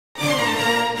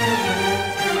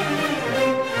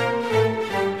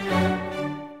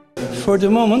for the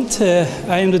moment,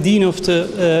 I am the Dean of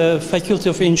the Faculty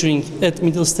of Engineering at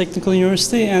Middle East Technical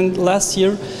University, and last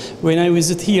year when I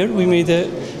visited here, we made a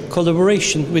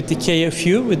collaboration with the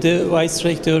KFU, with the Vice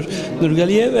Rector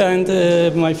Nurgaliev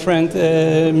and my friend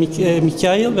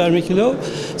Mikhail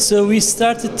Vermikilov. So we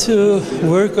started to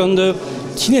work on the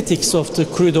kinetics of the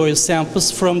crude oil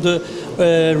samples from the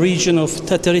region of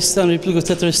Tatarstan, Republic of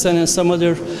Tatarstan, and some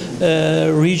other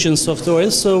regions of the oil.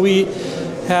 So we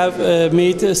have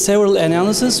made several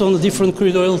analyses on the different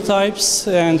crude oil types,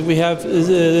 and we have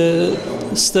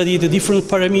studied the different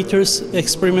parameters,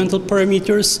 experimental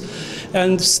parameters,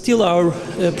 and still our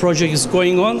project is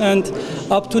going on, and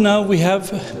up to now we have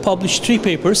published 3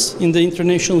 papers in the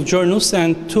international journals,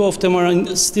 and 2 of them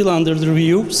are still under the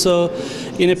review. So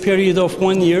in a period of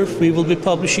 1 year we will be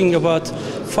publishing about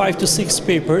 5 to 6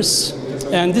 papers,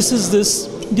 and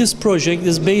this project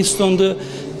is based on the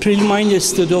preliminary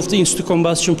study of the in-situ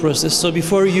combustion process. So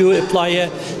before you apply a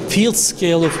field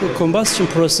scale of a combustion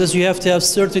process, you have to have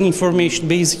certain information,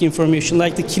 basic information,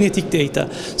 like the kinetic data.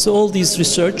 So all this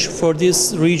research for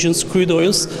these regions, crude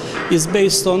oils, is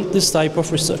based on this type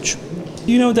of research.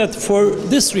 You know that for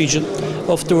this region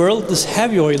of the world, this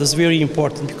heavy oil is very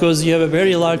important because you have a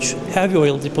very large heavy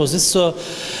oil deposit. So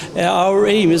our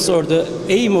aim is, or the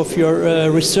aim of your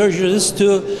research is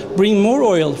to bring more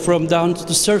oil from down to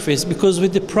the surface, because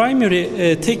with the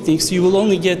primary techniques you will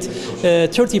only get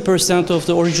 30% of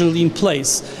the original in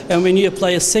place, and when you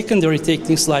apply a secondary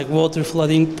techniques like water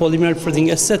flooding, polymer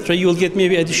flooding, etc., you will get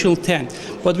maybe additional 10.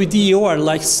 But with EOR,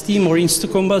 like steam or in-situ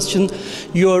combustion,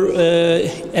 your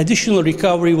additional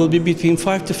recovery will be between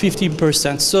 5 to 15%.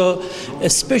 So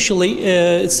especially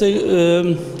it's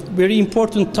a very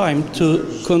important time to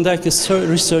conduct a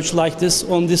research like this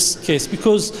on this case,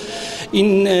 because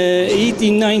in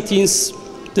 1890s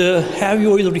the heavy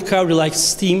oil recovery like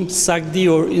steam,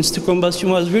 SAGD or in-situ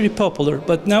combustion was very popular.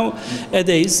 But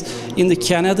nowadays in the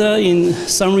Canada, in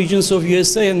some regions of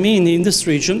USA, and mainly in this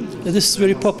region, this is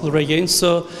very popular again.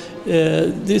 So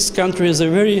this country has a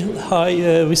very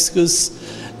high viscous,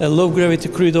 low gravity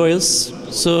crude oils.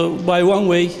 So by one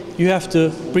way, you have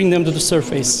to bring them to the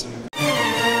surface.